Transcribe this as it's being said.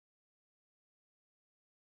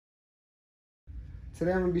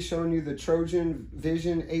Today I'm going to be showing you the Trojan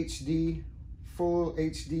VisionHD full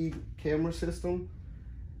HD camera system.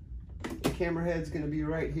 The camera head's going to be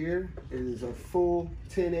right here. It is a full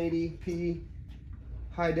 1080p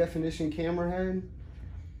high definition camera head.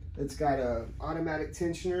 It's got an automatic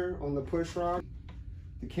tensioner on the push rod.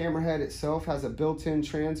 The camera head itself has a built-in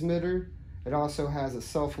transmitter. It also has a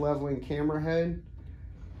self-leveling camera head.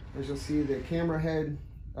 As you'll see, the camera head,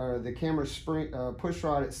 the camera spring push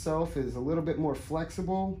rod itself is a little bit more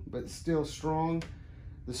flexible, but still strong.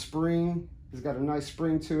 The spring has got a nice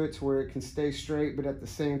spring to it to where it can stay straight, but at the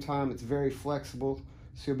same time, it's very flexible,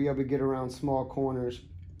 so you'll be able to get around small corners.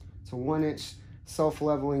 It's a 1-inch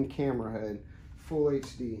self-leveling camera head, full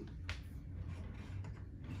HD.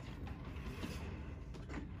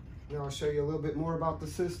 Now I'll show you a little bit more about the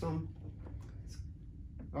system.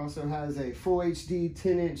 It also has a full HD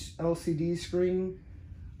 10-inch LCD screen,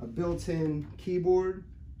 a built-in keyboard,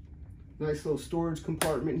 nice little storage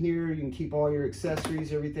compartment here. You can keep all your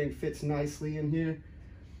accessories, everything fits nicely in here.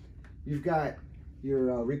 You've got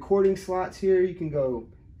your recording slots here. You can go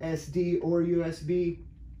SD or USB.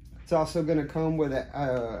 It's also going to come with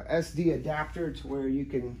a SD adapter to where you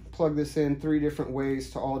can plug this in 3 different ways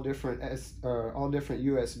to all different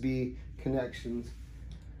USB connections.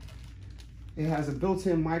 It has a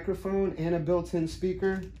built-in microphone and a built-in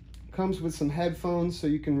speaker. Comes with some headphones so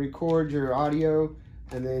you can record your audio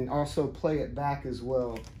and then also play it back as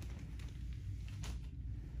well.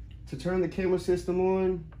 To turn the camera system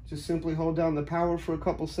on, just simply hold down the power for a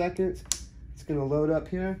couple seconds. It's going to load up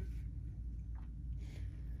here.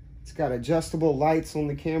 It's got adjustable lights on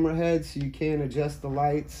the camera head, so you can adjust the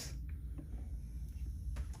lights.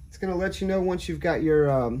 It's going to let you know once you've got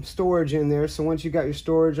your storage in there. So once you've got your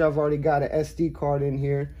storage, I've already got an SD card in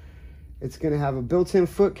here. It's going to have a built-in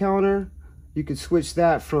foot counter. You could switch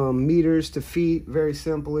that from meters to feet very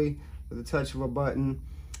simply with a touch of a button.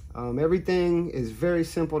 Everything is very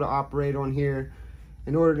simple to operate on here.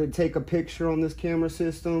 In order to take a picture on this camera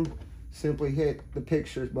system, simply hit the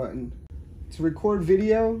pictures button. To record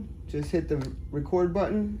video, just hit the record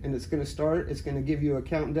button and it's going to start. It's going to give you a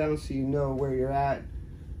countdown so you know where you're at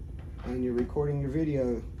and you're recording your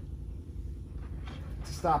video.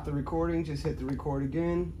 To stop the recording, just hit the record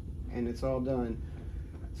again and it's all done.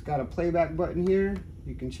 It's got a playback button here.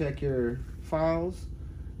 You can check your files.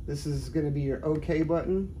 This is going to be your OK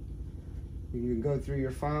button. You can go through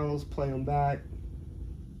your files, play them back,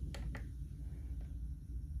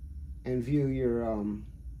 and view your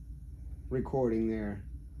recording there.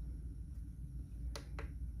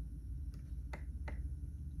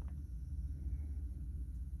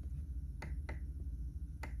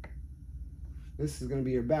 This is going to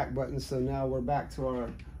be your back button, so now we're back to our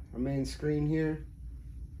main screen here.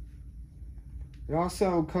 It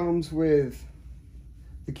also comes with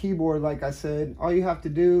the keyboard, like I said. All you have to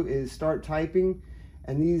do is start typing,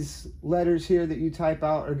 and these letters here that you type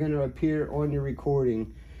out are going to appear on your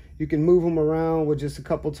recording. You can move them around with just a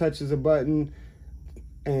couple touches of button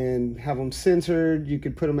and have them centered. You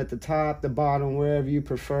could put them at the top, the bottom, wherever you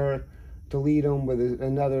prefer. Delete them with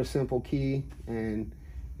another simple key, and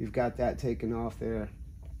you've got that taken off there.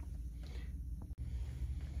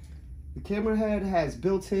 The camera head has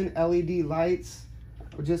built-in LED lights.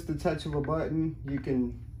 With just the touch of a button, you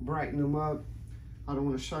can brighten them up. I don't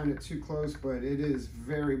want to shine it too close, but it is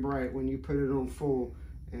very bright when you put it on full,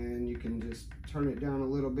 and you can just turn it down a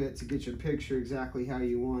little bit to get your picture exactly how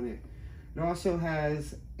you want it. It also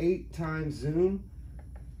has 8x zoom.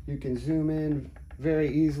 You can zoom in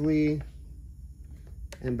very easily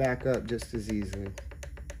and back up just as easily.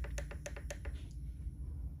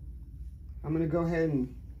 I'm going to go ahead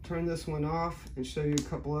and turn this one off and show you a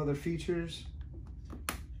couple other features.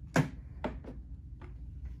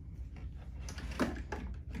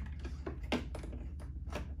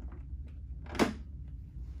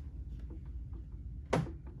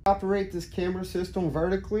 Operate this camera system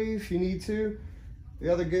vertically if you need to.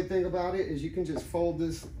 The other good thing about it is you can just fold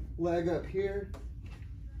this leg up here,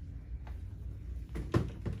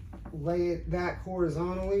 lay it back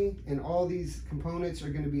horizontally, and all these components are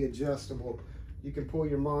going to be adjustable. You can pull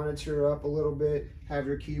your monitor up a little bit, have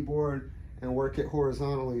your keyboard, and work it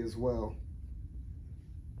horizontally as well.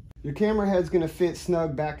 Your camera head's going to fit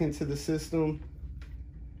snug back into the system.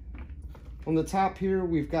 On the top here,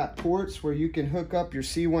 we've got ports where you can hook up your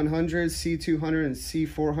C100, C200, and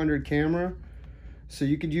C400 camera. So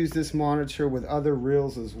you could use this monitor with other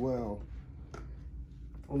reels as well.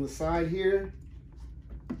 On the side here,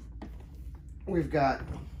 we've got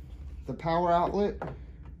the power outlet.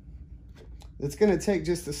 It's going to take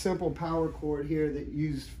just a simple power cord here that you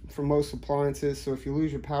use for most appliances. So if you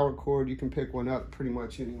lose your power cord, you can pick one up pretty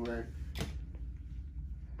much anywhere.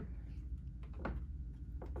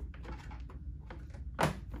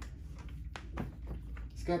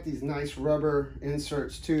 got these nice rubber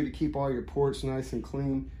inserts too to keep all your ports nice and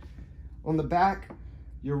clean. On the back,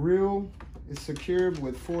 your reel is secured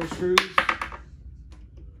with 4 screws.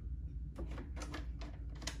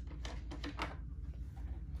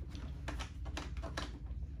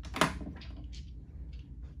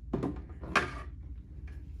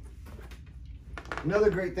 Another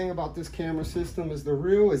great thing about this camera system is the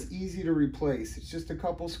reel is easy to replace. It's just a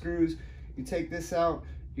couple screws. You take this out,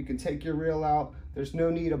 you can take your reel out. There's no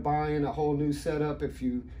need of buying a whole new setup. If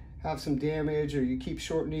you have some damage or you keep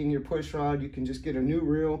shortening your push rod, you can just get a new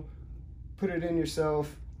reel, put it in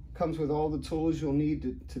yourself. Comes with all the tools you'll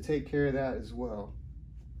need to take care of that as well.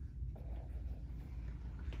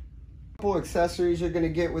 A couple accessories you're going to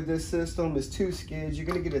get with this system is 2 skids. You're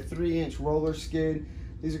going to get a 3-inch roller skid.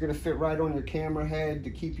 These are going to fit right on your camera head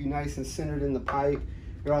to keep you nice and centered in the pipe.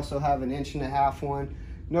 You also have an 1.5-inch one.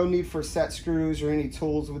 No need for set screws or any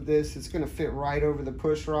tools with this. It's going to fit right over the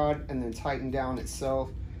push rod and then tighten down itself.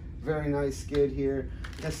 Very nice skid here.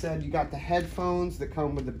 Like I said, you got the headphones that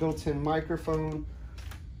come with the built-in microphone.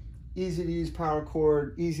 Easy to use power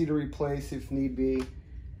cord, easy to replace if need be.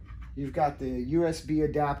 You've got the USB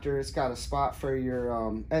adapter. It's got a spot for your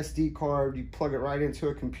SD card. You plug it right into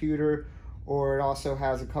a computer, or it also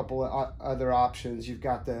has a couple of other options. You've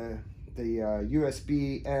got the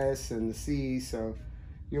USB S and the C, so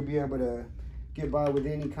you'll be able to get by with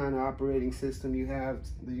any kind of operating system you have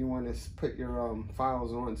that you want to put your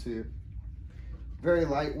files onto. Very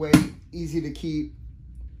lightweight, easy to keep,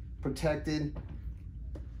 protected.